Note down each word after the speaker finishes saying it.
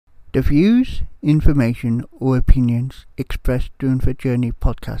The views, information or opinions expressed during the Journey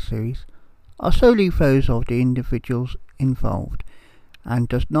podcast series are solely those of the individuals involved and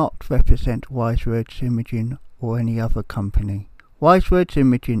does not represent Wise Words Imaging or any other company. Wise Words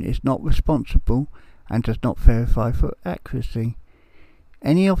Imaging is not responsible and does not verify for accuracy.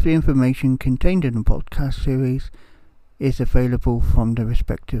 Any of the information contained in the podcast series is available from the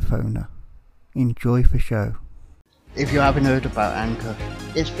respective owner. Enjoy the show. If you haven't heard about Anchor,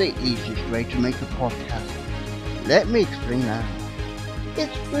 it's the easiest way to make a podcast. Let me explain that.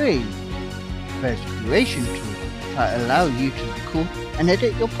 It's free. There's creation tools that allow you to record and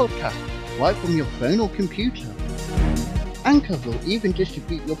edit your podcast right from your phone or computer. Anchor will even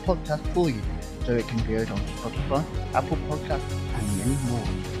distribute your podcast for you, so it can be heard on Spotify, Apple Podcasts, and many more.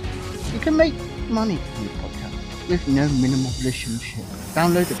 You can make money from your podcast with no minimal listenership.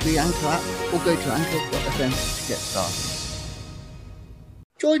 Download the free Anchor app or go to anchor.fm to get started.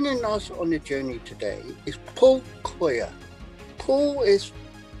 Joining us on the journey today is Paul Coia. Paul is,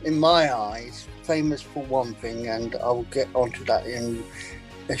 in my eyes, famous for one thing, and I'll get onto that in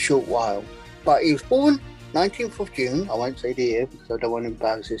a short while. But he was born 19th of June, I won't say the year because I don't want to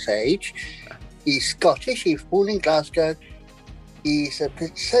embarrass his age. He's Scottish, he was born in Glasgow. He's a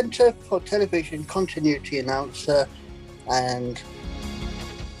presenter for television, continuity announcer, and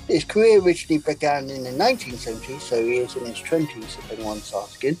his career originally began in the 1970s, so he is in his 20s if anyone's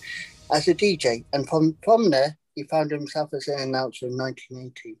asking, as a DJ. And from there, he found himself as an announcer in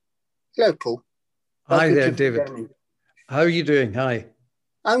 1980. Hello, Paul. Hi there, David. How are you doing? Hi.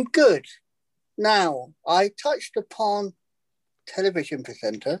 I'm good. Now, I touched upon television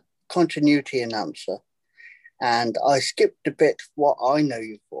presenter, continuity announcer, and I skipped a bit what I know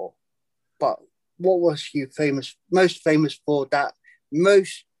you for. But what was you most famous for that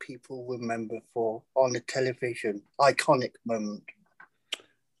most people remember for on the television? Iconic moment.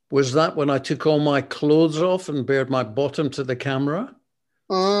 Was that when I took all my clothes off and bared my bottom to the camera?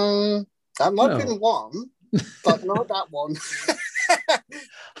 That might have been one, but not that one.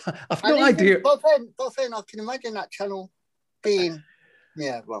 I've no idea. But then I can imagine that channel being,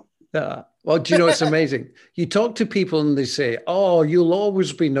 well, do you know, it's amazing. You talk to people and they say, oh, you'll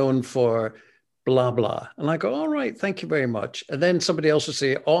always be known for blah, blah. And I go, all right, thank you very much. And then somebody else will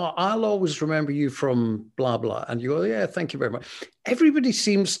say, oh, I'll always remember you from blah, blah. And you go, yeah, thank you very much. Everybody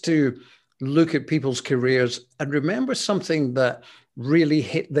seems to look at people's careers and remember something that really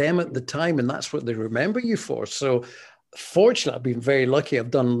hit them at the time. And that's what they remember you for. So fortunately, I've been very lucky.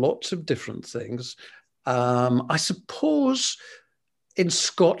 I've done lots of different things. I suppose in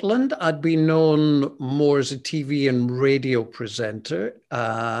Scotland, I'd be known more as a TV and radio presenter.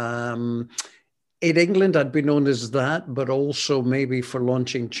 In England, I'd be known as that, but also maybe for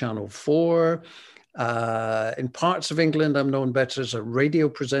launching Channel 4. In parts of England, I'm known better as a radio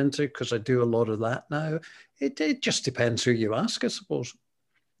presenter because I do a lot of that now. It just depends who you ask, I suppose.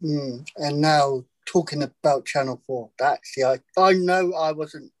 And now, talking about Channel 4, I know I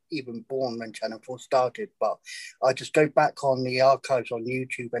wasn't even born when Channel 4 started, but I just go back on the archives on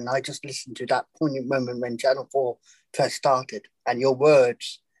YouTube and I just listen to that poignant moment when Channel 4 first started, and your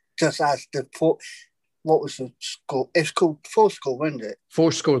words just as what was the score? It's called Fourscore, wasn't it?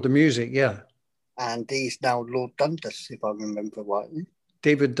 Fourscore, the music, yeah. And he's now Lord Dundas, if I remember rightly.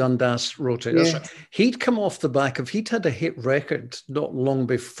 David Dundas wrote it. Yeah. Right. He'd had a hit record not long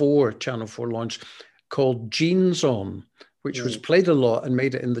before Channel 4 launched called Jeans On, which was played a lot and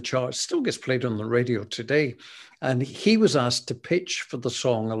made it in the charts. Still gets played on the radio today. And he was asked to pitch for the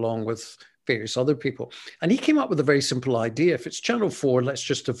song along with various other people. And he came up with a very simple idea. If it's Channel 4, let's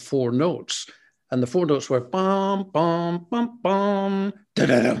just have 4 notes. And the 4 notes were bum, bum, bum, bum,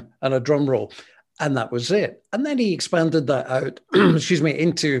 da-da-da, and a drum roll. And that was it. And then he expanded that out,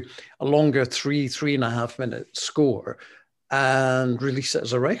 into a longer 3.5 minute score and released it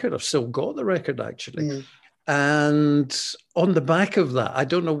as a record. I've still got the record, actually. And on the back of that, I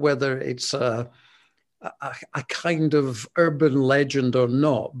don't know whether it's a kind of urban legend or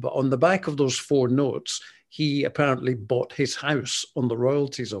not, but on the back of those 4 notes, he apparently bought his house on the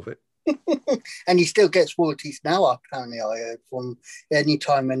royalties of it. And he still gets royalties now, apparently, I heard, from any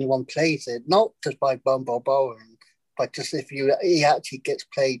time anyone plays it, not just by bum, bum, bum, but just if he actually gets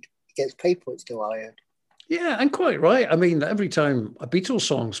paid for it still, I heard. Yeah, and quite right. I mean, every time a Beatles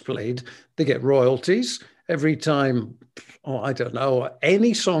song's played, they get royalties. Every time,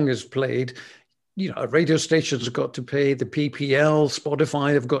 any song is played, radio stations have got to pay, the PPL,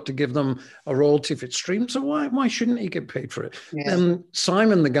 Spotify have got to give them a royalty if it's streamed. So why shouldn't he get paid for it? Yeah.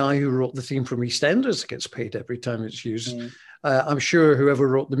 Simon, the guy who wrote the theme from EastEnders, gets paid every time it's used. I'm sure whoever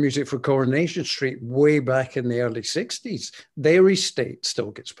wrote the music for Coronation Street way back in the early 60s, their estate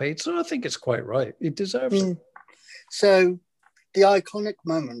still gets paid. So I think it's quite right. He deserves it. So the iconic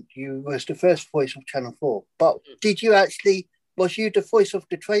moment, you was the first voice of Channel 4, but was you the voice of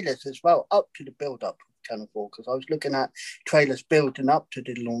the trailers as well, up to the build-up of Channel 4? Because I was looking at trailers building up to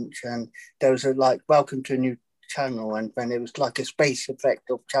the launch, and there was a welcome to a new channel, and then it was like a space effect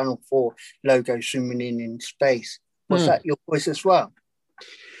of Channel 4 logo zooming in space. Was that your voice as well?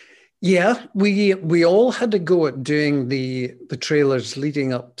 Yeah, we all had to go at doing the trailers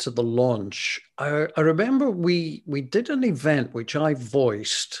leading up to the launch. I remember we did an event which I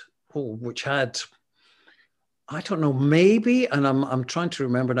voiced, which had, I don't know, maybe, and I'm trying to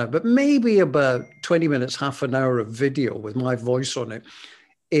remember now, but maybe about 20 minutes, half an hour of video with my voice on it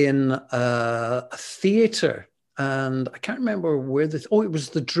in a theatre. And I can't remember where it was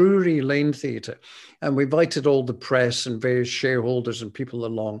the Drury Lane Theatre. And we invited all the press and various shareholders and people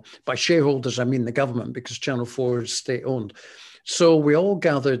along. By shareholders, I mean the government, because Channel 4 is state-owned. So we all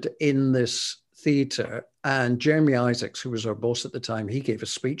gathered in this theatre, and Jeremy Isaacs, who was our boss at the time, he gave a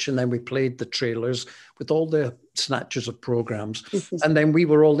speech, and then we played the trailers with all the snatches of programs. And then we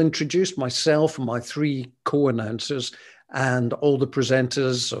were all introduced, myself and my 3 co-announcers, and all the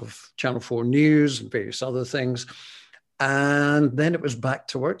presenters of Channel 4 News and various other things. And then it was back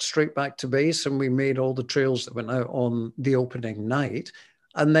to work, straight back to base, and we made all the trails that went out on the opening night.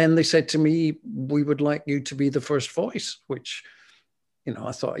 And then they said to me, we would like you to be the first voice, which,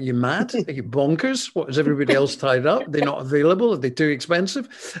 I thought, are you mad? Are you bonkers? What, is everybody else tied up? They're not available? Are they too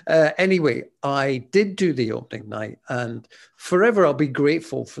expensive? Anyway, I did do the opening night, and forever I'll be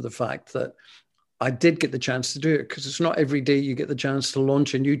grateful for the fact that I did get the chance to do it, because it's not every day you get the chance to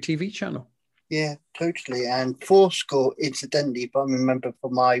launch a new TV channel. Yeah, totally. And Fourscore, incidentally, if I remember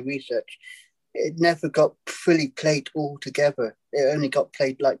from my research, it never got fully played all together. It only got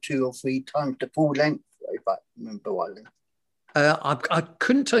played like 2 or 3 times, the full length, if I remember rightly. I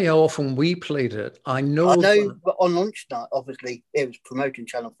couldn't tell you how often we played it. I know but on launch night, obviously, it was promoting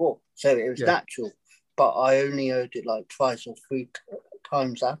Channel 4, so it was natural. But I only heard it like twice or 3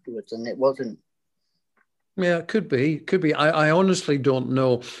 times afterwards, and it wasn't. Yeah, it could be. I honestly don't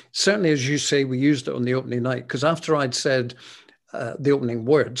know. Certainly, as you say, we used it on the opening night, because after I'd said the opening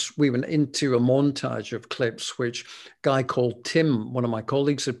words, we went into a montage of clips, which a guy called Tim, one of my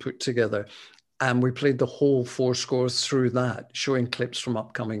colleagues, had put together. And we played the whole Fourscore through that, showing clips from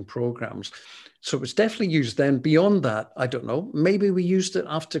upcoming programs. So it was definitely used then. Beyond that, I don't know. Maybe we used it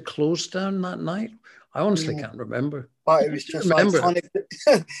after close down that night. I honestly can't remember. But it was just iconic.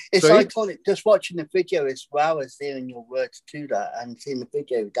 It's iconic just watching the video as well as hearing your words to that and seeing the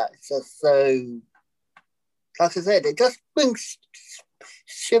video. That's just so, like I said, it just brings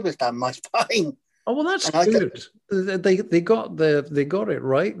shivers down my spine. Oh, well, that's good. They got it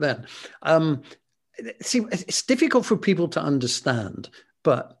right then. See, it's difficult for people to understand,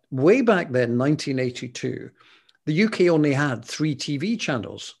 but way back then, 1982, the UK only had 3 TV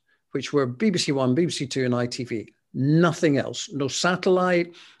channels, which were BBC One, BBC Two, and ITV. Nothing else. No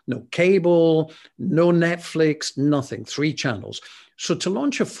satellite, no cable, no Netflix, nothing. 3 channels. So to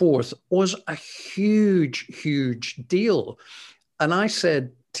launch a 4th was a huge, huge deal. And I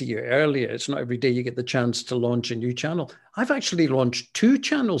said to you earlier, it's not every day you get the chance to launch a new channel. I've actually launched 2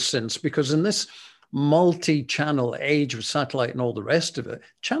 channels since, because in this multi-channel age with satellite and all the rest of it,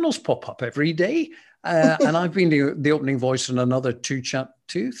 channels pop up every day. And I've been the opening voice in another 3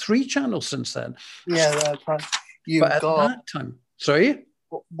 channels since then. Yeah, but at that time, sorry?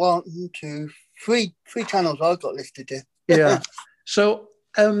 1, 2, 3 channels I've got listed here. Yeah. So,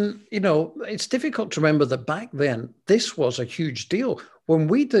 it's difficult to remember that back then, this was a huge deal. When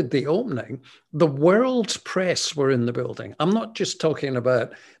we did the opening, the world's press were in the building. I'm not just talking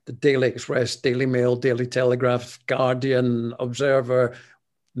about the Daily Express, Daily Mail, Daily Telegraph, Guardian, Observer,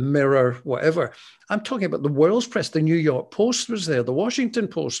 Mirror, whatever. I'm talking about the world's press. The New York Post was there. The Washington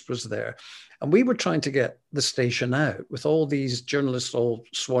Post was there. And we were trying to get the station out with all these journalists all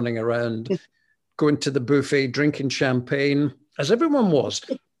swanning around, going to the buffet, drinking champagne, as everyone was.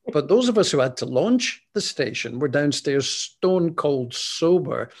 But those of us who had to launch the station were downstairs stone cold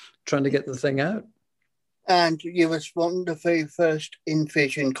sober, trying to get the thing out. And you was one of the very first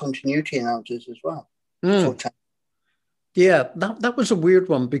in-vision continuity announcers as well. Yeah, that was a weird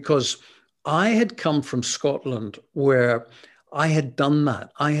one, because I had come from Scotland where I had done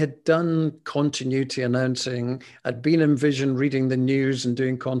that. I had done continuity announcing. I'd been in Vision reading the news and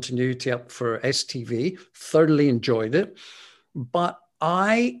doing continuity up for STV, thoroughly enjoyed it. But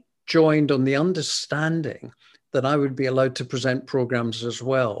I joined on the understanding that I would be allowed to present programs as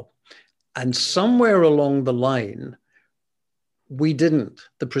well. And somewhere along the line, we didn't.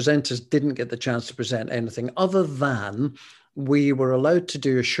 The presenters didn't get the chance to present anything other than we were allowed to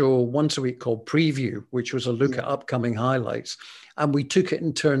do a show once a week called Preview, which was a look at upcoming highlights. And we took it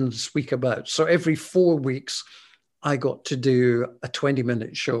in turns week about. So every 4 weeks, I got to do a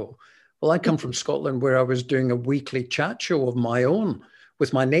 20-minute show. Well, I come from Scotland where I was doing a weekly chat show of my own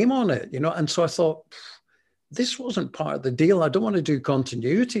with my name on it, And so I thought, this wasn't part of the deal. I don't want to do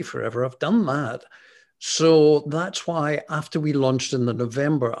continuity forever. I've done that. So that's why after we launched in the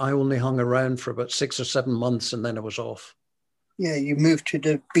November, I only hung around for about 6 or 7 months and then I was off. Yeah, you moved to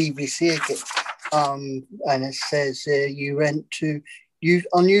the BBC again. And it says you went to,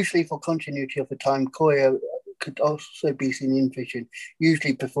 unusually for continuity of the time, Coia could also be seen in vision,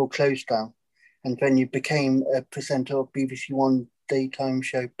 usually before close down. And then you became a presenter of BBC One daytime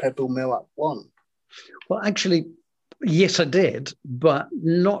show Pebble Mill at 1. Well, actually, yes, I did, but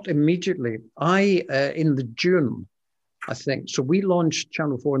not immediately. In the June, I think. So we launched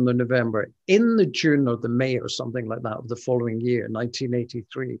Channel 4 in the November. In the June or the May or something like that of the following year,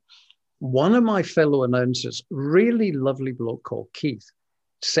 1983, one of my fellow announcers, really lovely bloke called Keith,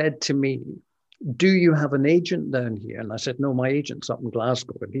 said to me, do you have an agent down here? And I said, no, my agent's up in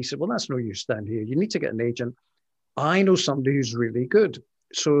Glasgow. And he said, well, that's no use down here. You need to get an agent. I know somebody who's really good.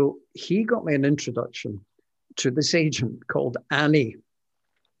 So he got me an introduction to this agent called Annie,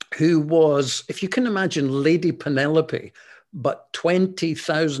 who was, if you can imagine, Lady Penelope, but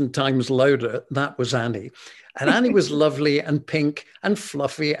 20,000 times louder. That was Annie. And Annie was lovely and pink and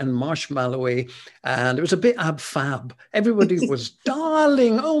fluffy and marshmallowy. And it was a bit ab-fab. Everybody was,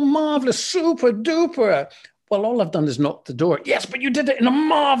 darling, oh, marvelous, super duper. Well, all I've done is knock the door. Yes, but you did it in a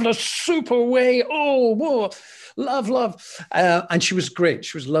marvelous, super way. Oh, whoa, love. And she was great.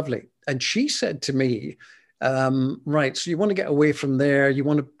 She was lovely. And she said to me, right, so you want to get away from there. You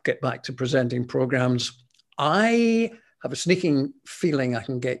want to get back to presenting programs. I have a sneaking feeling I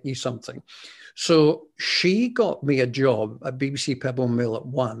can get you something. So she got me a job at BBC Pebble Mill at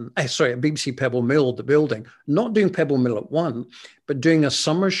 1. At BBC Pebble Mill, the building, not doing Pebble Mill at 1, but doing a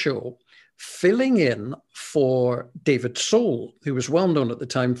summer show, filling in for David Soul, who was well known at the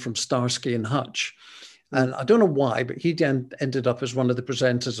time from Starsky and Hutch. And I don't know why, but he ended up as one of the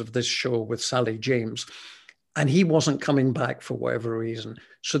presenters of this show with Sally James. And he wasn't coming back for whatever reason.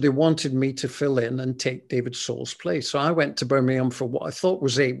 So they wanted me to fill in and take David Soul's place. So I went to Birmingham for what I thought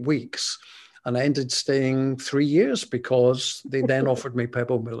was 8 weeks. And I ended staying 3 years because they then offered me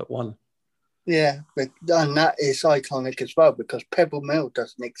Pebble Mill at 1. Yeah, and that is iconic as well because Pebble Mill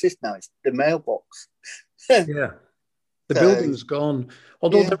doesn't exist now. It's the mailbox. Yeah. The building's gone.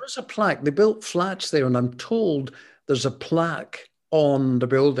 Although there is a plaque. They built flats there, and I'm told there's a plaque on the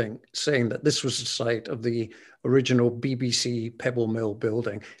building saying that this was the site of the original BBC Pebble Mill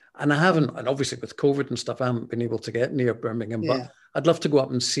building. And I haven't, and obviously with COVID and stuff, I haven't been able to get near Birmingham, but I'd love to go up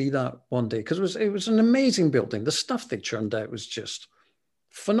and see that one day because it was an amazing building. The stuff they churned out was just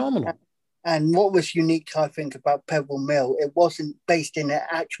phenomenal. And what was unique, I think, about Pebble Mill, it wasn't based in an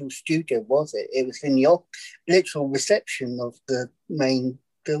actual studio, was it? It was in the literal reception of the main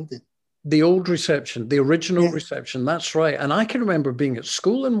building. The old reception, the original reception, that's right. And I can remember being at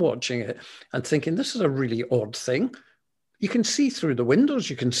school and watching it and thinking, this is a really odd thing. You can see through the windows,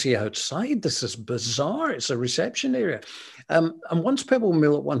 you can see outside. This is bizarre. It's a reception area. And once Pebble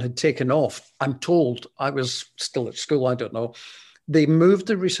Mill at 1 had taken off, I'm told, I was still at school, I don't know, they moved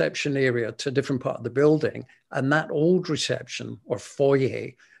the reception area to a different part of the building. And that old reception or foyer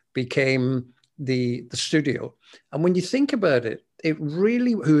became the studio. And when you think about it, it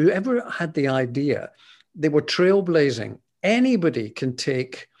really, whoever had the idea, they were trailblazing. Anybody can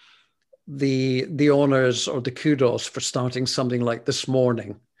take the honors or the kudos for starting something like This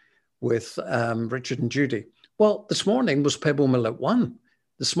Morning with Richard and Judy. Well, This Morning was Pebble Mill at 1.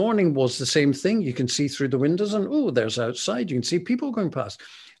 This Morning was the same thing. You can see through the windows and, oh, there's outside. You can see people going past.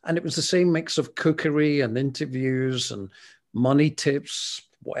 And it was the same mix of cookery and interviews and money tips,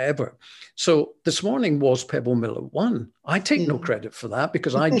 whatever. So This Morning was Pebble Mill at 1. I take no credit for that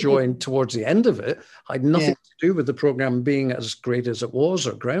because I joined towards the end of it. I had nothing to do with the program being as great as it was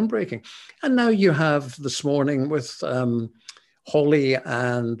or groundbreaking. And now you have This Morning with Holly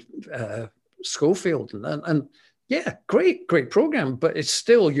and Schofield. And yeah, great program, but it's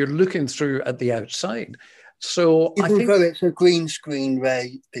still, you're looking through at the outside. So I think it's a green screen,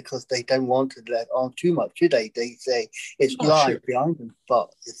 Ray, because they don't want to let on too much, do they? They say it's live behind them,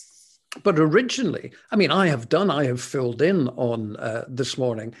 but originally, I mean, I have filled in on This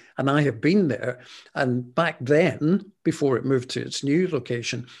Morning, and I have been there. And back then, before it moved to its new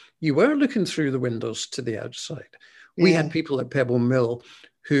location, you were looking through the windows to the outside. We had people at Pebble Mill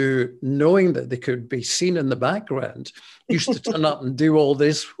who, knowing that they could be seen in the background, used to turn up and do all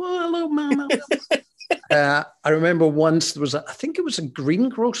this. Well, hello, ma'am. I remember once there was, I think it was a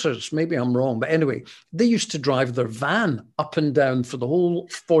greengrocer's, maybe I'm wrong, but anyway, they used to drive their van up and down for the whole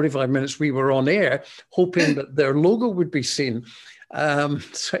 45 minutes we were on air, hoping that their logo would be seen.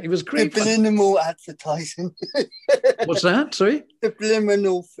 So it was great. Subliminal advertising. What's that? Sorry?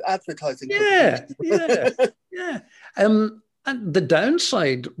 Subliminal advertising. Yeah. And the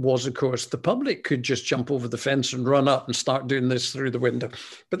downside was, of course, the public could just jump over the fence and run up and start doing this through the window.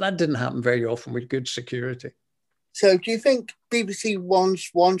 But that didn't happen very often with good security. So do you think BBC One's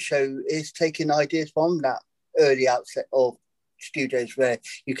One Show is taking ideas from that early outset of studios where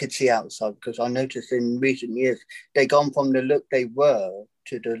you could see outside? Because I noticed in recent years, they've gone from the look they were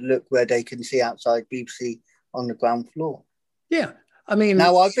to the look where they can see outside BBC on the ground floor. Yeah. I mean...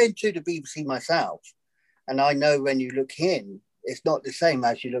 Now, I've been to the BBC myself. And I know when you look in, it's not the same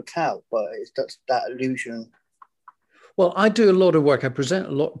as you look out, but it's just that illusion. Well, I do a lot of work. I present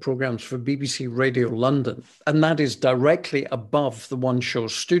a lot of programs for BBC Radio London, and that is directly above the One Show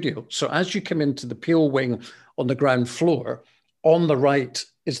studio. So as you come into the Peel Wing on the ground floor, on the right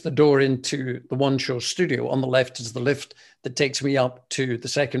is the door into the One Show studio. On the left is the lift that takes me up to the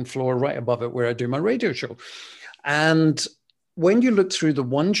second floor, right above it, where I do my radio show. And when you look through the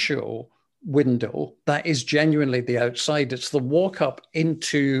One Show window, that is genuinely the outside. It's the walk up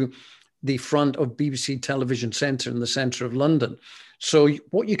into the front of BBC Television Centre in the centre of London. So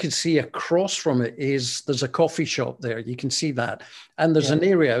what you can see across from it is there's a coffee shop there. You can see that. And there's an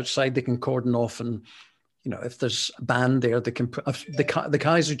area outside they can cordon off, and, you know, if there's a band there, they can put the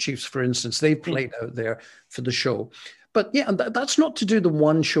Kaiser Chiefs, for instance, they played out there for the show. But yeah, that's not to do the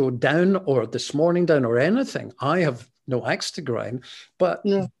One Show down or This Morning down or anything. I have no axe to grind, but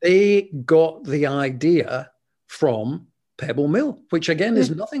they got the idea from Pebble Mill, which again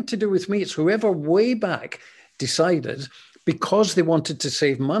is nothing to do with me. It's whoever way back decided, because they wanted to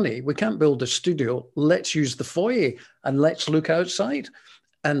save money, we can't build a studio, let's use the foyer and let's look outside.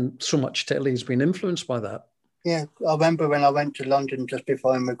 And so much telly has been influenced by that. Yeah, I remember when I went to London just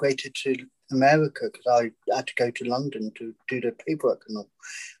before I immigrated to America, because I had to go to London to do the paperwork and all.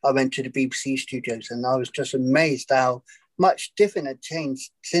 I went to the BBC studios and I was just amazed how much different had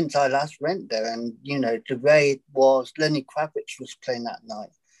changed since I last went there. And, you know, the way it was, Lenny Kravitz was playing that night.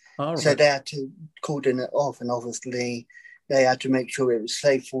 Oh, so they had to cordon it off, and obviously they had to make sure it was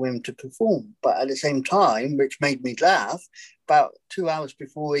safe for him to perform. But at the same time, which made me laugh, about 2 hours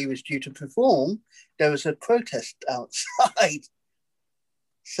before he was due to perform, there was a protest outside.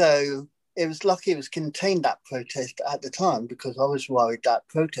 So it was lucky it was contained, that protest, at the time, because I was worried that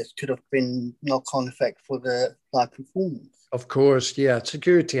protest could have been knock-on effect for the live performance. Of course, yeah.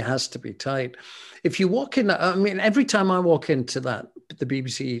 Security has to be tight. If you walk in, I mean, every time I walk into the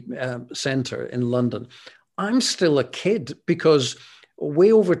BBC Centre in London, I'm still a kid, because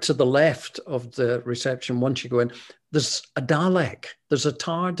way over to the left of the reception, once you go in, there's a Dalek, there's a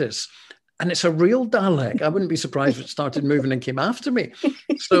TARDIS, and it's a real Dalek. I wouldn't be surprised if it started moving and came after me.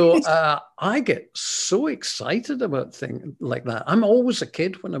 So I get so excited about things like that. I'm always a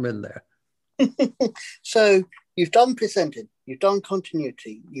kid when I'm in there. So you've done presenting, you've done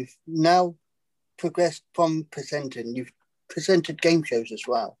continuity, you've now progressed from presenting, you've presented game shows as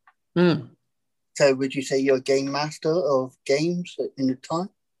well. So would you say you're a game master of games in the time?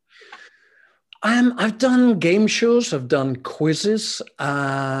 I've done game shows, I've done quizzes.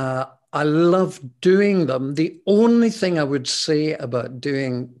 I love doing them. The only thing I would say about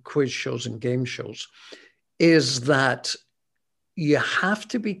doing quiz shows and game shows is that you have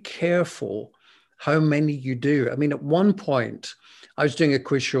to be careful how many you do. I mean, at one point, I was doing a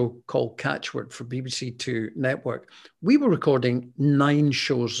quiz show called Catchword for BBC Two Network. We were recording 9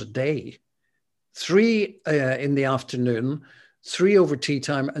 shows a day, 3 in the afternoon, 3 over tea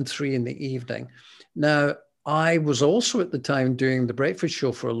time, and 3 in the evening. Now, I was also at the time doing the breakfast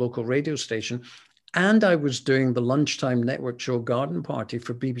show for a local radio station, and I was doing the lunchtime network show Garden Party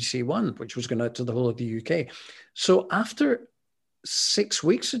for BBC One, which was going out to the whole of the UK. So after 6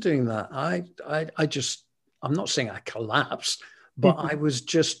 weeks of doing that, I'm not saying I collapsed, but I was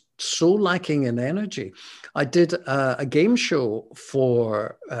just so lacking in energy. I did a game show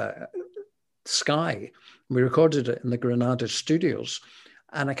for Sky. We recorded it in the Granada studios.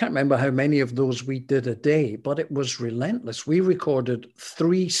 And I can't remember how many of those we did a day, but it was relentless. We recorded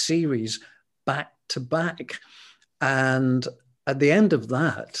 3 series back to back. And at the end of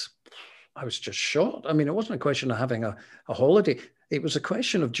that, I was just shot. I mean, it wasn't a question of having a holiday. It was a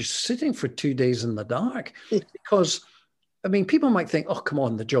question of just sitting for 2 days in the dark. Because, I mean, people might think, oh, come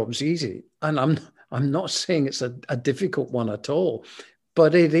on, the job's easy. And I'm not saying it's a difficult one at all.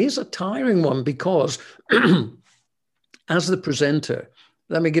 But it is a tiring one because as the presenter,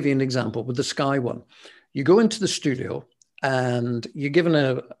 let me give you an example with the Sky one. You go into the studio and you're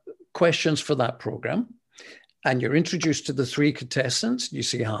given questions for that program, and you're introduced to the three contestants. You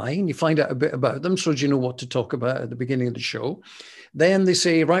say hi and you find out a bit about them so you know what to talk about at the beginning of the show. Then they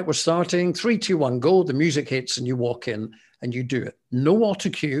say, right, we're starting, 3, 2, 1, go. The music hits and you walk in and you do it. No auto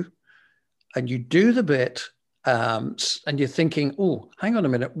cue. And you do the bit and you're thinking, oh, hang on a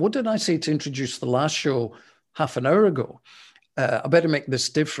minute. What did I say to introduce the last show half an hour ago? I better make this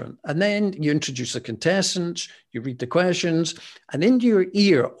different. And then you introduce the contestants, you read the questions, and into your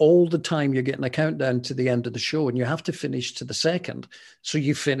ear all the time you're getting a countdown to the end of the show, and you have to finish to the second. So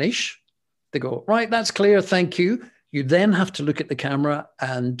you finish, they go, right, that's clear, thank you. You then have to look at the camera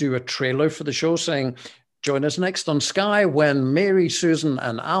and do a trailer for the show saying, join us next on Sky when Mary, Susan,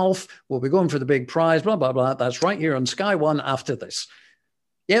 and Alf will be going for the big prize, blah, blah, blah. That's right here on Sky One after this.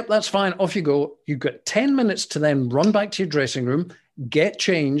 Yep, that's fine. Off you go. You've got 10 minutes to then run back to your dressing room, get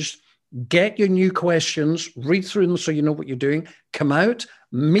changed, get your new questions, read through them so you know what you're doing, come out,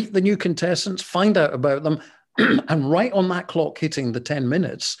 meet the new contestants, find out about them, and right on that clock hitting the 10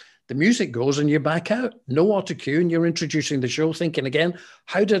 minutes, the music goes and you're back out. No auto cue, and you're introducing the show thinking again,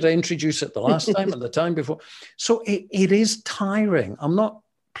 how did I introduce it the last time and the time before? So it is tiring. I'm not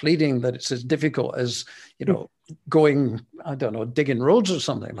pleading that it's as difficult as, going, I don't know, digging roads or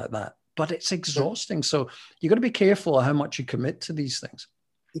something like that, but it's exhausting. So you got to be careful how much you commit to these things.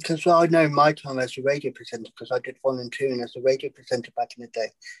 Because I know my time as a radio presenter, because I did volunteering as a radio presenter back in the day,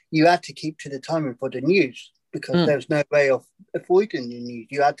 you had to keep to the timing for the news because there was no way of avoiding the news.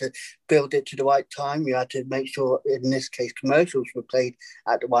 You had to build it to the right time. You had to make sure, in this case, commercials were played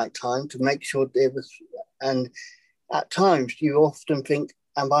at the right time to make sure it was. And at times, you often think,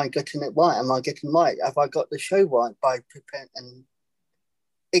 am I getting it right? Am I getting right? Have I got the show right by preparing? And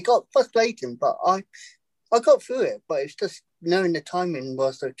it got frustrating, but I got through it. But it's just knowing the timing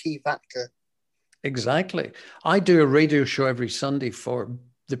was the key factor. Exactly. I do a radio show every Sunday for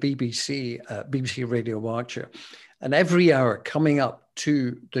the BBC, BBC Radio Archer. And every hour coming up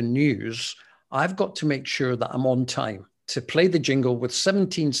to the news, I've got to make sure that I'm on time to play the jingle with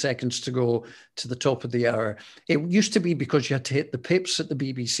 17 seconds to go to the top of the hour. It used to be because you had to hit the pips at the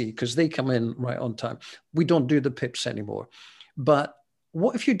BBC because they come in right on time. We don't do the pips anymore. But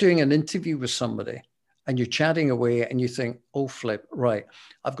what if you're doing an interview with somebody and you're chatting away and you think, oh, flip, right,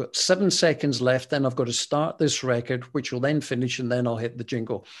 I've got 7 seconds left, then I've got to start this record, which will then finish, and then I'll hit the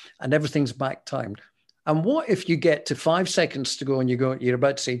jingle, and everything's back timed. And what if you get to 5 seconds to go and you're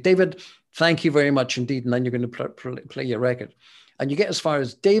about to say, David, thank you very much indeed. And then you're going to play your record. And you get as far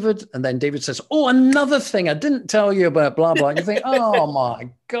as David, and then David says, oh, another thing I didn't tell you about, blah, blah. And you think, oh, my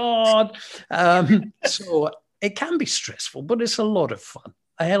God. So it can be stressful, but it's a lot of fun,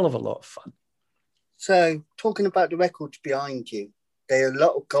 a hell of a lot of fun. So talking about the records behind you, there are a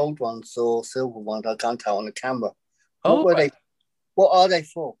lot of gold ones or silver ones I can't tell on the camera. What are they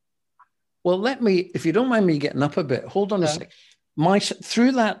for? Well, if you don't mind me getting up a bit, hold on a sec.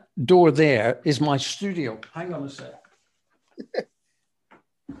 Through that door there is my studio. Hang on a sec.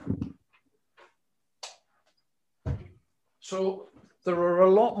 So there are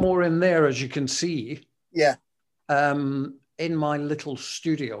a lot more in there, as you can see. Yeah. In my little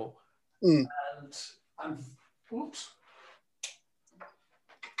studio. And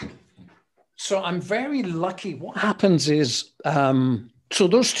so I'm very lucky. What happens is, so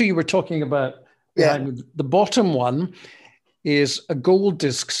those two you were talking about, the bottom one is a gold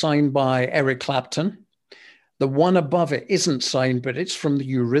disc signed by Eric Clapton. The one above it isn't signed, but it's from the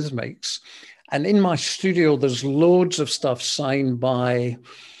Eurythmics. And in my studio, there's loads of stuff signed by,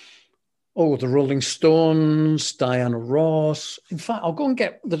 the Rolling Stones, Diana Ross. In fact, I'll go and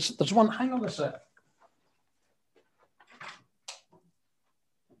get, there's one, hang on a sec.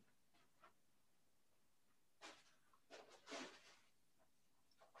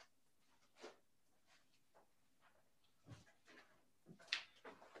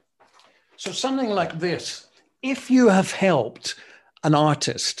 So something like this, if you have helped an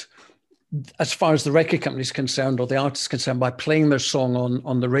artist, as far as the record company is concerned or the artist is concerned, by playing their song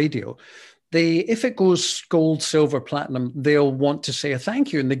on the radio, if it goes gold, silver, platinum, they'll want to say a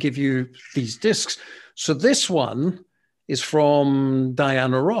thank you and they give you these discs. So this one is from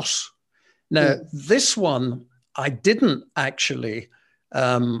Diana Ross. Now, this one, I didn't actually,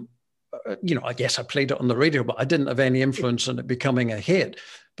 I guess I played it on the radio, but I didn't have any influence on it becoming a hit.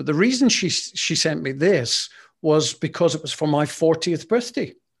 But the reason she sent me this was because it was for my 40th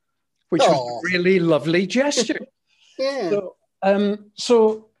birthday, which was a really lovely gesture. Yeah.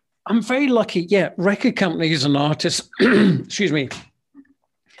 So I'm very lucky. Yeah, record companies and artists, excuse me,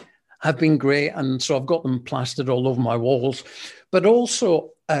 have been great. And so I've got them plastered all over my walls. But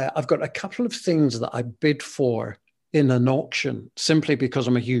also, I've got a couple of things that I bid for in an auction simply because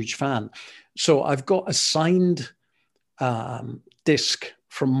I'm a huge fan. So I've got a signed disc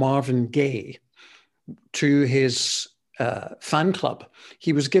from Marvin Gaye to his fan club.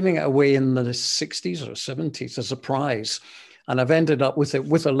 He was giving it away in the 60s or 70s as a prize. And I've ended up with it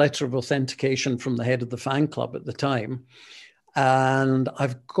with a letter of authentication from the head of the fan club at the time. And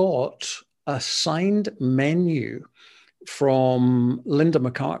I've got a signed menu from Linda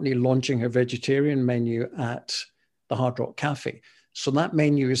McCartney launching her vegetarian menu at the Hard Rock Cafe. So that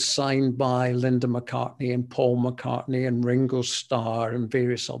menu is signed by Linda McCartney and Paul McCartney and Ringo Starr and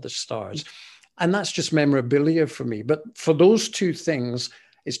various other stars. And that's just memorabilia for me. But for those two things,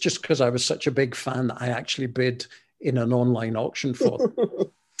 it's just because I was such a big fan that I actually bid in an online auction for them.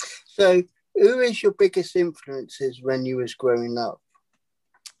 So who is your biggest influences when you was growing up?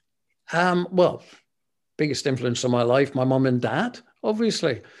 Well, biggest influence on my life, my mum and dad,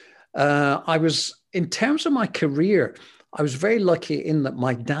 obviously. I was, in terms of my career, I was very lucky in that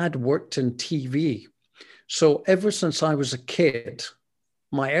my dad worked in TV. So ever since I was a kid,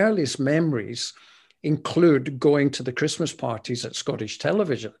 my earliest memories include going to the Christmas parties at Scottish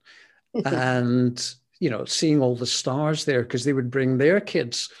Television and, you know, seeing all the stars there because they would bring their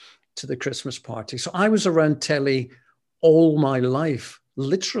kids to the Christmas party. So I was around telly all my life,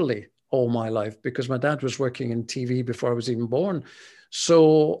 literally all my life, because my dad was working in TV before I was even born.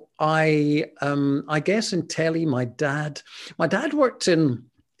 So I guess in telly, my dad worked in,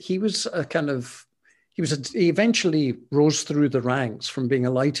 he eventually rose through the ranks from being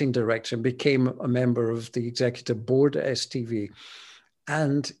a lighting director and became a member of the executive board at STV.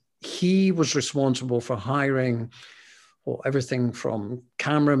 And he was responsible for hiring everything from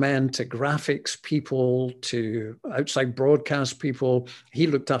cameramen to graphics people to outside broadcast people. He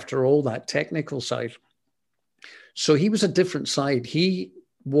looked after all that technical side. So he was a different side. He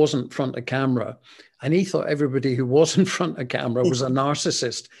wasn't front of camera. And he thought everybody who was in front of camera was a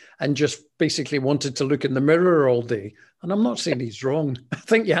narcissist and just basically wanted to look in the mirror all day. And I'm not saying he's wrong. I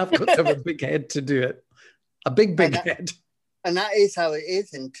think you have got to have a big head to do it. A big head. And that is how it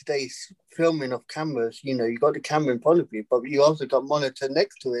is in today's filming of cameras. You know, you got the camera in front of you, but you also got monitor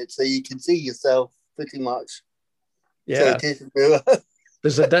next to it, so you can see yourself pretty much. Yeah. So it is a mirror.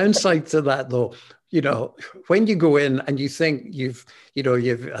 There's a downside to that, though. You know, when you go in and you think you've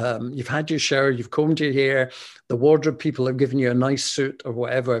had your shower, you've combed your hair, the wardrobe people have given you a nice suit or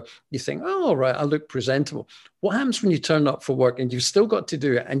whatever, you think, oh, all right, I look presentable. What happens when you turn up for work and you've still got to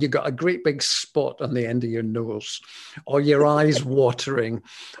do it and you've got a great big spot on the end of your nose or your eyes watering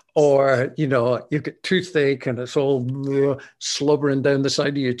or, you know, you've got toothache and it's all slobbering down the side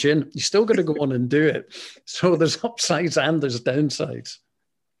of your chin? You still got to go on and do it. So there's upsides and there's downsides.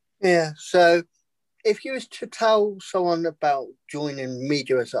 Yeah, so if you was to tell someone about joining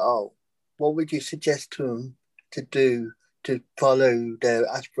media as a whole, what would you suggest to them to do to follow their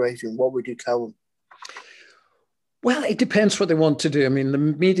aspiration? What would you tell them? Well, it depends what they want to do. I mean, the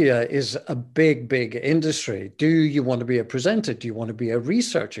media is a big industry. Do you want to be a presenter? Do you want to be a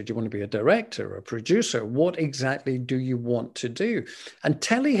researcher? Do you want to be a director or a producer? What exactly do you want to do? And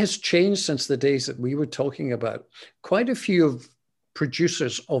telly has changed since the days that we were talking about. Quite a few of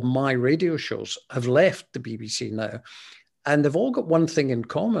producers of my radio shows have left the BBC now, and they've all got one thing in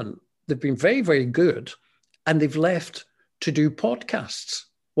common. They've been very good, and they've left to do podcasts.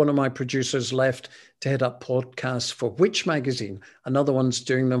 One of my producers left to head up podcasts for Which magazine. Another one's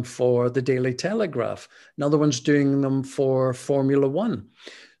doing them for the Daily Telegraph. Another one's doing them for Formula One.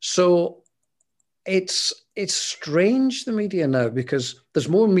 So it's strange, the media now, because there's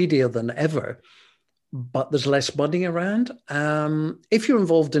more media than ever, but there's less money around. If you're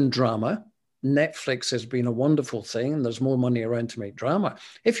involved in drama, Netflix has been a wonderful thing, and there's more money around to make drama.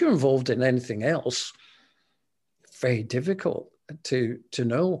 If you're involved in anything else, very difficult to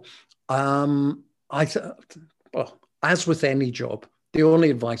know. Well, as with any job, the only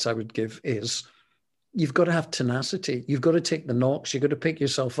advice I would give is you've got to have tenacity. You've got to take the knocks. You've got to pick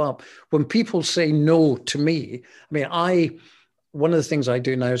yourself up. When people say no to me, I mean, one of the things I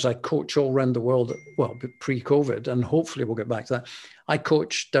do now is I coach all around the world, well, pre-COVID, and hopefully we'll get back to that. I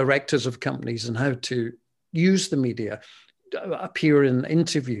coach directors of companies on how to use the media, appear in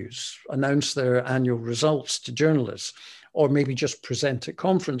interviews, announce their annual results to journalists, or maybe just present at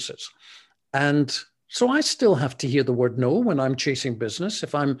conferences. And so I still have to hear the word no when I'm chasing business.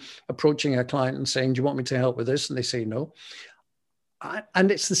 If I'm approaching a client and saying, do you want me to help with this? And they say no. And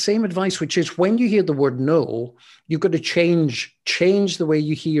it's the same advice, which is when you hear the word no, you've got to change the way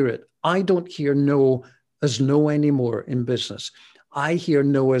you hear it. I don't hear no as no anymore in business. I hear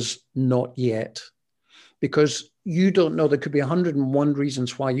no as not yet, because you don't know. There could be 101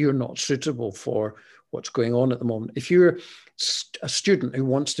 reasons why you're not suitable for what's going on at the moment. If you're a student who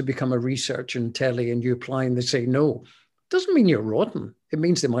wants to become a researcher in telly and you apply and they say no, doesn't mean you're rotten. It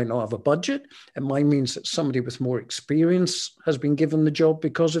means they might not have a budget. It might mean that somebody with more experience has been given the job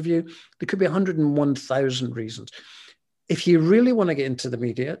because of you. There could be 101,000 reasons. If you really want to get into the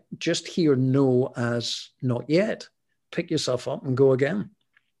media, just hear no as not yet. Pick yourself up and go again.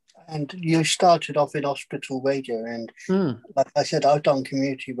 And you started off in hospital radio, and like I said, I've done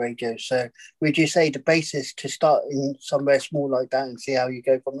community radio. So would you say the basis to start in somewhere small like that and see how you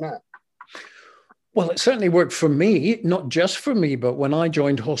go from there? Well, it certainly worked for me, not just for me, but when I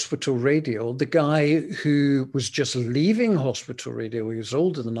joined hospital radio, the guy who was just leaving hospital radio, he was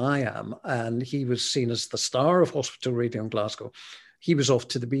older than I am, and he was seen as the star of hospital radio in Glasgow. He was off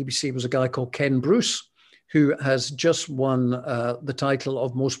to the BBC. It was a guy called Ken Bruce, who has just won the title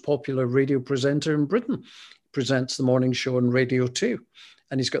of most popular radio presenter in Britain. He presents the morning show on Radio 2,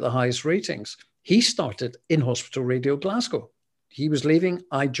 and he's got the highest ratings. He started in hospital radio Glasgow. He was leaving,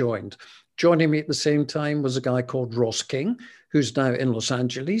 I joined. Joining me at the same time was a guy called Ross King, who's now in Los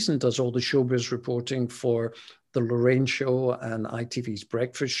Angeles and does all the showbiz reporting for the Lorraine Show and ITV's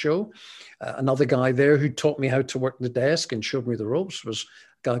Breakfast Show. Another guy there who taught me how to work the desk and showed me the ropes was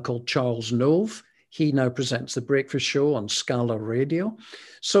a guy called Charles Nove. He now presents the Breakfast Show on Scala Radio.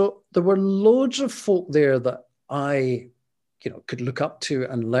 So there were loads of folk there that I, could look up to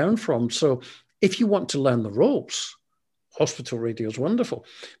and learn from. So if you want to learn the ropes, hospital radio is wonderful,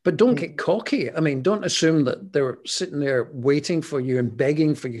 but don't get cocky. I mean, don't assume that they're sitting there waiting for you and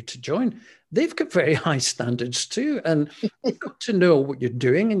begging for you to join. They've got very high standards too. And you've got to know what you're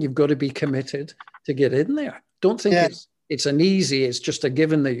doing and you've got to be committed to get in there. Don't think it's just a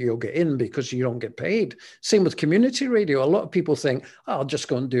given that you'll get in because you don't get paid. Same with community radio. A lot of people think, I'll just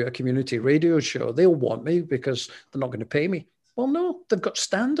go and do a community radio show. They'll want me because they're not going to pay me. Well, no, they've got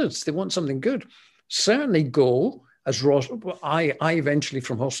standards. They want something good. Certainly go. As Ross, I eventually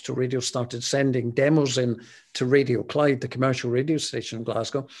from hospital radio started sending demos in to Radio Clyde, the commercial radio station in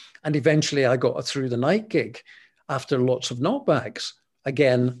Glasgow. And eventually I got a through the night gig after lots of knockbacks.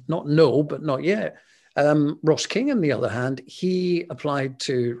 Again, not no, but not yet. Ross King, on the other hand, he applied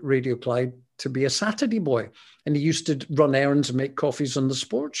to Radio Clyde to be a Saturday boy. And he used to run errands and make coffees on the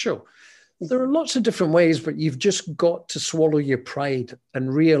sports show. There are lots of different ways, but you've just got to swallow your pride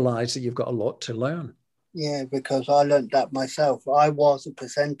and realize that you've got a lot to learn. Yeah, because I learned that myself. I was a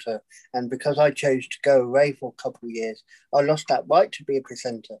presenter, and because I chose to go away for a couple of years, I lost that right to be a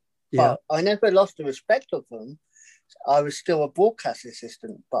presenter. Yeah. But I never lost the respect of them. I was still a broadcast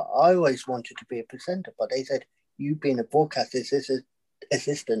assistant, but I always wanted to be a presenter. But they said, you being a broadcast assistant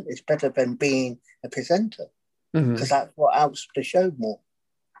is better than being a presenter, because that's what helps the show more.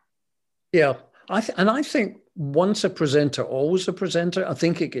 Yeah, I think once a presenter, always a presenter. I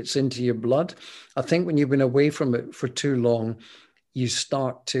think it gets into your blood. I think when you've been away from it for too long, you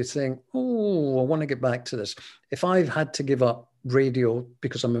start to think, oh, I want to get back to this. If I've had to give up radio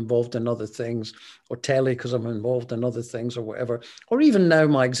because I'm involved in other things, or telly because I'm involved in other things or whatever, or even now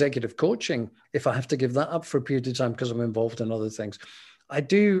my executive coaching, if I have to give that up for a period of time because I'm involved in other things, I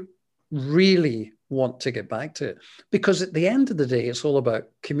do really want to get back to it, because at the end of the day, it's all about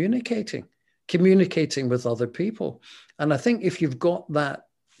communicating with other people. And I think if you've got that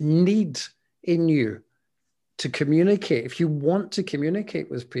need in you to communicate, if you want to communicate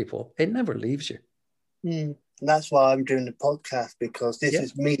with people, it never leaves you. And that's why I'm doing the podcast, because this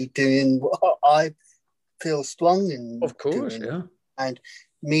is me doing what I feel strong in. Of course, doing. And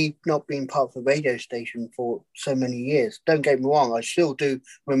me not being part of a radio station for so many years. Don't get me wrong, I still do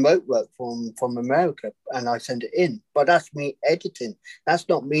remote work from America, and I send it in. But that's me editing. That's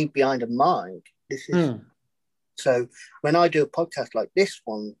not me behind a mic. This is so when I do a podcast like this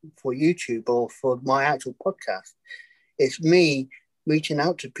one for YouTube or for my actual podcast, it's me reaching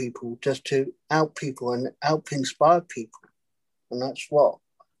out to people just to help people and help inspire people. And that's what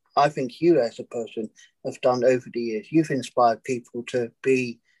I think you as a person have done over the years. You've inspired people to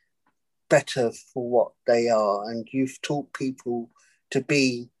be better for what they are, and you've taught people to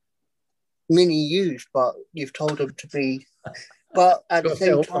be mini yous, but you've told them to be. But at the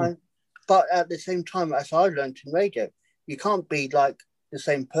same time, as I learned in radio, you can't be like the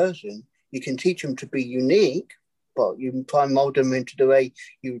same person. You can teach them to be unique, but you can try and mold them into the way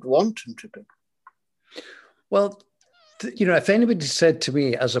you would want them to be. Well, if anybody said to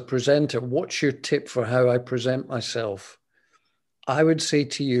me as a presenter, what's your tip for how I present myself? I would say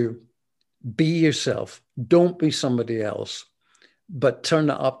to you, be yourself. Don't be somebody else, but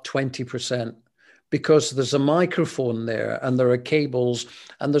turn it up 20%. because there's a microphone there and there are cables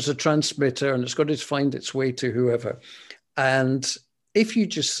and there's a transmitter and it's got to find its way to whoever. And if you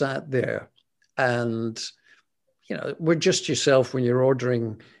just sat there and, you know, we're just yourself when you're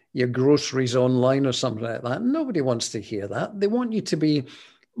ordering your groceries online or something like that, nobody wants to hear that. They want you to be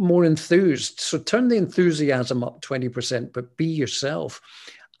more enthused. So turn the enthusiasm up 20%, but be yourself.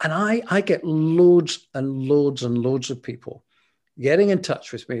 And I get loads and loads and loads of people getting in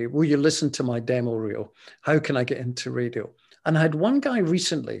touch with me. Will you listen to my demo reel? How can I get into radio? And I had one guy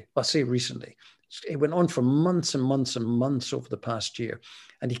recently, I say recently, it went on for months and months and months over the past year.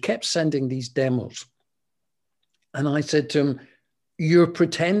 And he kept sending these demos. And I said to him, you're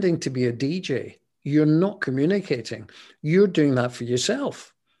pretending to be a DJ. You're not communicating. You're doing that for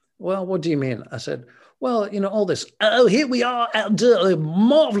yourself. Well, what do you mean? I said, well, you know, all this, oh, here we are, a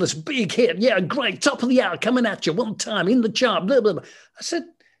marvelous big hit. Yeah, great, top of the hour, coming at you one time in the chart, blah, blah, blah. I said,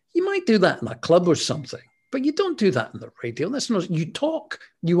 you might do that in a club or something, but you don't do that in the radio. That's not, you talk,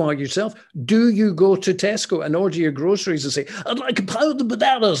 you are yourself. Do you go to Tesco and order your groceries and say, I'd like a pound of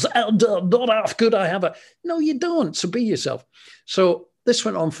bananas, and not half could I have it? No, you don't, so be yourself. So this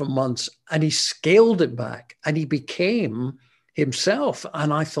went on for months and he scaled it back and he became himself.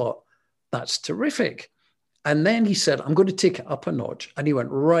 And I thought, that's terrific. And then he said, I'm going to take it up a notch. And he went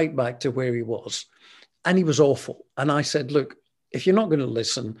right back to where he was. And he was awful. And I said, look, if you're not going to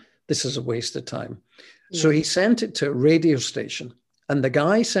listen, this is a waste of time. Yeah. So he sent it to a radio station. And the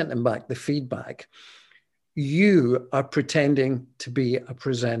guy sent him back the feedback. You are pretending to be a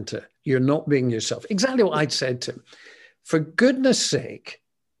presenter. You're not being yourself. Exactly what I'd said to him. For goodness sake,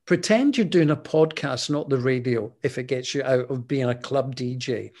 pretend you're doing a podcast, not the radio, if it gets you out of being a club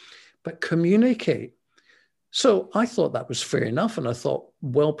DJ. But communicate. So I thought that was fair enough. And I thought,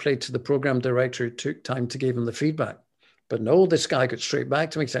 well played to the program director who took time to give him the feedback. But no, this guy got straight back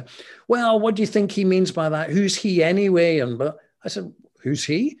to me and said, well, what do you think he means by that? Who's he anyway? And but I said, who's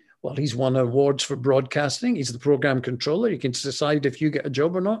he? Well, he's won awards for broadcasting. He's the program controller. You can decide if you get a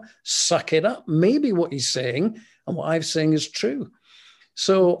job or not. Suck it up. Maybe what he's saying and what I'm saying is true.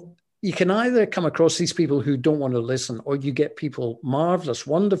 So you can either come across these people who don't want to listen, or you get people, marvelous,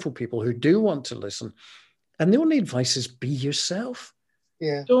 wonderful people who do want to listen. And the only advice is be yourself.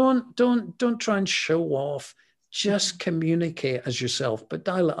 Yeah. Don't try and show off. Just communicate as yourself, but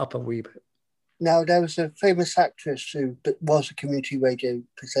dial it up a wee bit. Now, there was a famous actress who was a community radio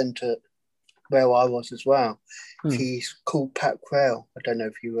presenter where I was as well. She's called Pat Creel. I don't know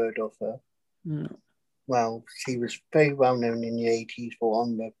if you heard of her. No. Well, she was very well known in the 80s for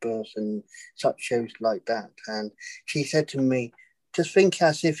On Red Bus and such shows like that. And she said to me, just think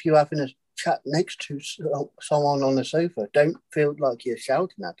as if you're having a chat next to someone on the sofa. Don't feel like you're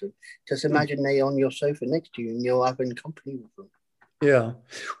shouting at them. Just imagine they're on your sofa next to you and you're having company with them. Yeah.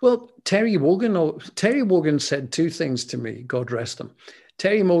 Well, Terry Wogan said two things to me, God rest him.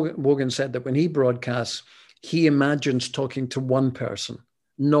 Terry Wogan said that when he broadcasts, he imagines talking to one person,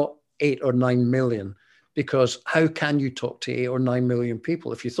 not 8 or 9 million, because how can you talk to 8 or 9 million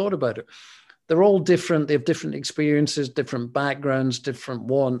people if you thought about it? They're all different. They have different experiences, different backgrounds, different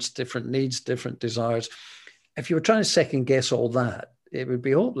wants, different needs, different desires. If you were trying to second guess all that, it would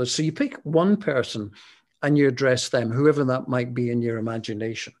be hopeless. So you pick one person and you address them, whoever that might be in your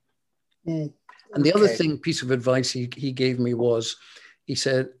imagination. And the other piece of advice he gave me was, he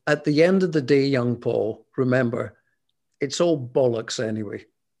said, at the end of the day, young Paul, remember, it's all bollocks anyway.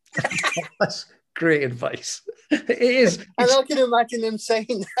 That's great advice. It is. And I can imagine him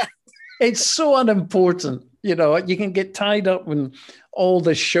saying that. It's so unimportant. You know, you can get tied up in all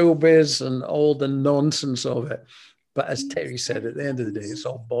the showbiz and all the nonsense of it. But as Terry said, at the end of the day, it's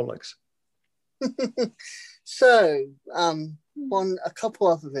all bollocks. So, a couple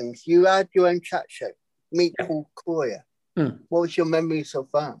other things. You had your own chat show, Meet Paul Coia. What was your memories of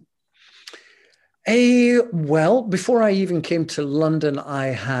that? Well, before I even came to London, I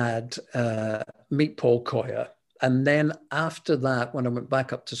had Meet Paul Coia. And then after that, when I went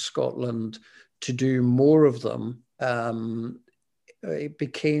back up to Scotland to do more of them, it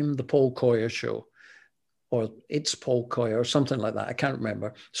became the Paul Coia show, or It's Paul Coia, or something like that. I can't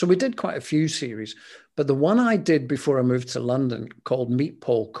remember. So we did quite a few series. But the one I did before I moved to London, called Meet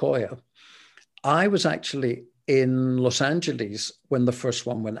Paul Coia, I was actually in Los Angeles when the first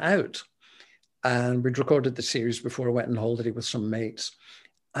one went out. And we'd recorded the series before I went on holiday with some mates.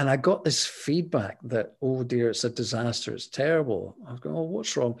 And I got this feedback that, oh dear, it's a disaster. It's terrible. I was going, oh,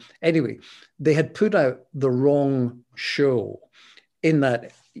 what's wrong? Anyway, they had put out the wrong show in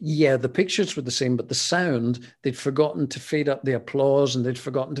that, yeah, the pictures were the same, but the sound, they'd forgotten to fade up the applause and they'd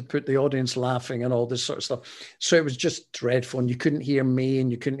forgotten to put the audience laughing and all this sort of stuff. So it was just dreadful. And you couldn't hear me and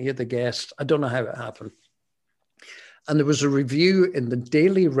you couldn't hear the guests. I don't know how it happened. And there was a review in the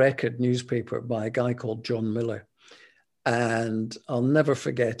Daily Record newspaper by a guy called John Miller. And I'll never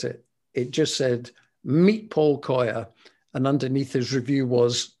forget it. It just said, "Meet Paul Coia." And underneath his review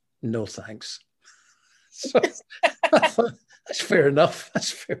was, "No thanks." So I thought, that's fair enough.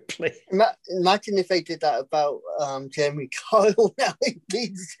 That's fair play. Imagine if they did that about Jeremy Kyle now.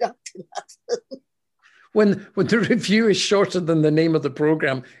 When the review is shorter than the name of the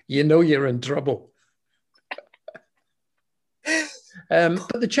program, you know you're in trouble.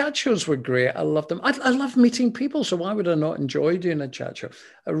 But the chat shows were great. I loved them. I love meeting people. So why would I not enjoy doing a chat show?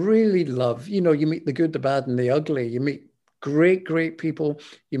 I really love, you meet the good, the bad, and the ugly. You meet great people.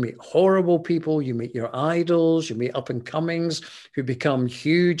 You meet horrible people. You meet your idols. You meet up and comings who become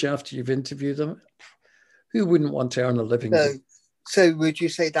huge after you've interviewed them. Who wouldn't want to earn a living? So would you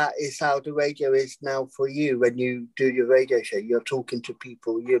say that is how the radio is now for you when you do your radio show? You're talking to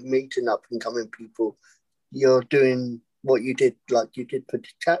people, you're meeting up and coming people, you're doing what you did, like you did for the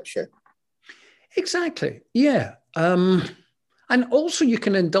chat show. Exactly. Yeah. And also you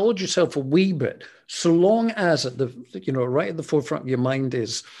can indulge yourself a wee bit, so long as at the, right at the forefront of your mind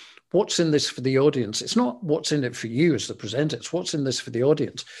is what's in this for the audience. It's not what's in it for you as the presenter, it's what's in this for the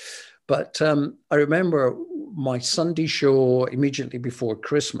audience. But I remember my Sunday show immediately before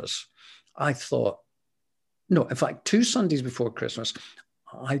Christmas, I thought, no, in fact, 2 Sundays before Christmas,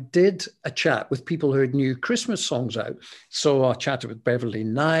 I did a chat with people who had new Christmas songs out. So I chatted with Beverly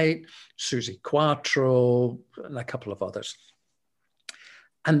Knight, Susie Quattro, and a couple of others.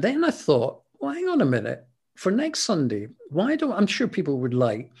 And then I thought, well, hang on a minute. For next Sunday, I'm sure people would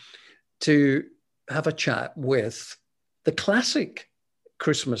like to have a chat with the classic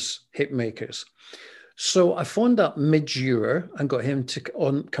Christmas hit makers. So I phoned up Midge Ure and got him to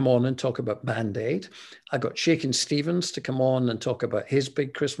come on and talk about Band-Aid. I got Shakin' Stevens to come on and talk about his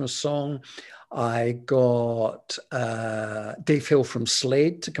big Christmas song. I got Dave Hill from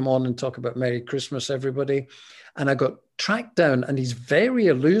Slade to come on and talk about Merry Christmas, Everybody. And I got tracked down, and he's very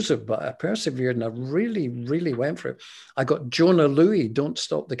elusive, but I persevered and I really, really went for it. I got Jonah Louie, Don't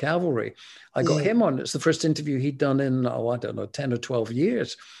Stop the Cavalry. I got him on. It's the first interview he'd done in, 10 or 12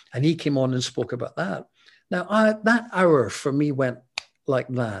 years. And he came on and spoke about that. Now, that hour for me went like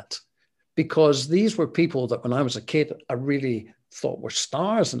that, because these were people that when I was a kid, I really thought were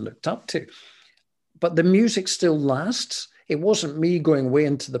stars and looked up to. But the music still lasts. It wasn't me going way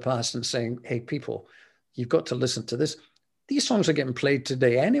into the past and saying, hey, people, you've got to listen to this. These songs are getting played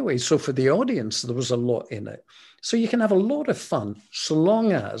today anyway. So for the audience, there was a lot in it. So you can have a lot of fun, so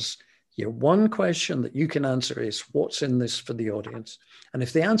long as your one question that you can answer is, what's in this for the audience? And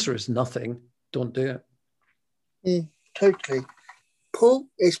if the answer is nothing, don't do it. Totally. Paul,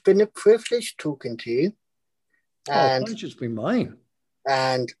 it's been a privilege talking to you. And pleasure's been mine.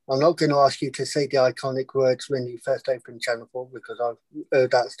 And I'm not going to ask you to say the iconic words when you first opened Channel 4, because I've heard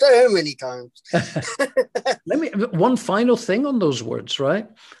that so many times. One final thing on those words, right?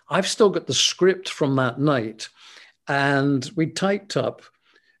 I've still got the script from that night, and we typed up,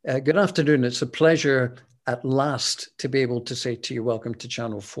 good afternoon, it's a pleasure at last to be able to say to you, welcome to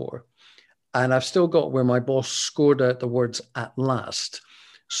Channel 4. And I've still got where my boss scored out the words at last.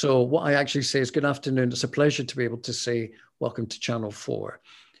 So what I actually say is, good afternoon, it's a pleasure to be able to say, welcome to Channel 4.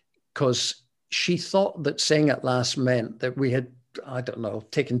 Because she thought that saying at last meant that we had, I don't know,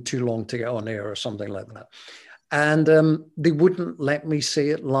 taken too long to get on air or something like that. And they wouldn't let me say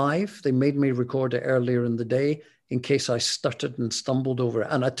it live. They made me record it earlier in the day in case I stuttered and stumbled over it.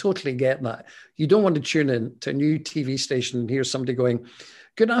 And I totally get that. You don't want to tune in to a new TV station and hear somebody going,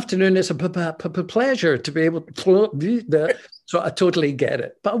 good afternoon, it's a pleasure to be able to do that. So I totally get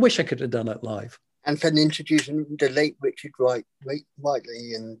it. But I wish I could have done it live. And then introducing the late Richard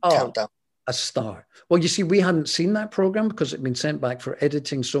Whiteley and Countdown. A star. Well, you see, we hadn't seen that program because it'd been sent back for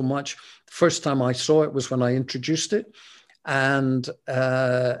editing so much. First time I saw it was when I introduced it. And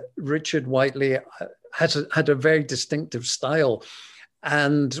Richard Whiteley had a very distinctive style.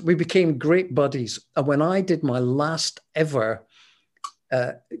 And we became great buddies. And when I did my last ever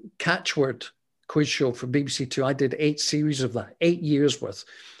catchword quiz show for BBC Two, I did 8 series of that, 8 years worth,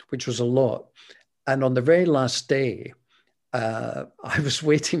 which was a lot. And on the very last day, I was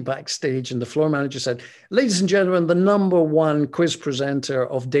waiting backstage and the floor manager said, ladies and gentlemen, the #1 quiz presenter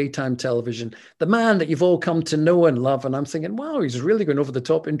of daytime television, the man that you've all come to know and love. And I'm thinking, wow, he's really going over the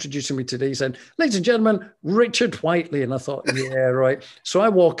top introducing me today. He said, ladies and gentlemen, Richard Whiteley. And I thought, yeah, right. So I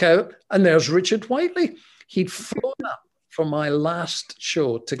walk out and there's Richard Whiteley. He'd flown up for my last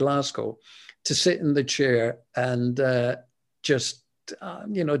show to Glasgow to sit in the chair and just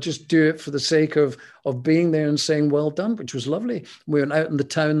do it for the sake of being there and saying well done, which was lovely. We went out in the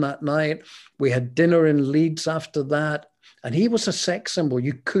town that night. We had dinner in Leeds after that. And he was a sex symbol.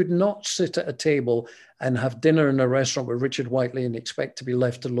 You could not sit at a table and have dinner in a restaurant with Richard Whiteley and expect to be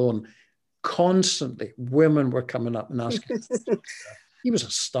left alone. Constantly, women were coming up and asking. He was a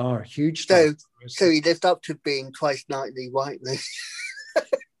star, huge star. So he lived up to being twice nightly Whiteley.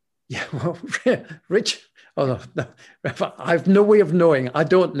 Yeah, well, Rich. Oh no, I've no way of knowing. I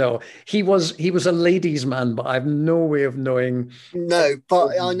don't know. He was a ladies' man, but I've no way of knowing. No,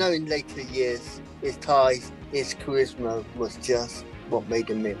 but I know in later years, his ties, his charisma was just what made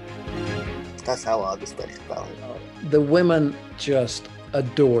him in. That's how I respect about him. The women just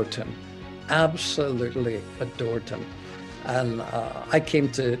adored him, absolutely adored him, and I came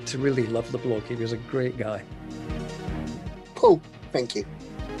to really love the bloke. He was a great guy. Paul, thank you.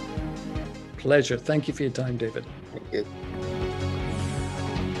 Pleasure. Thank you for your time, David. Thank you.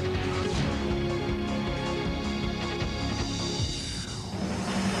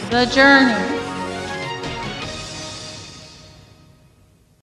 The Journey.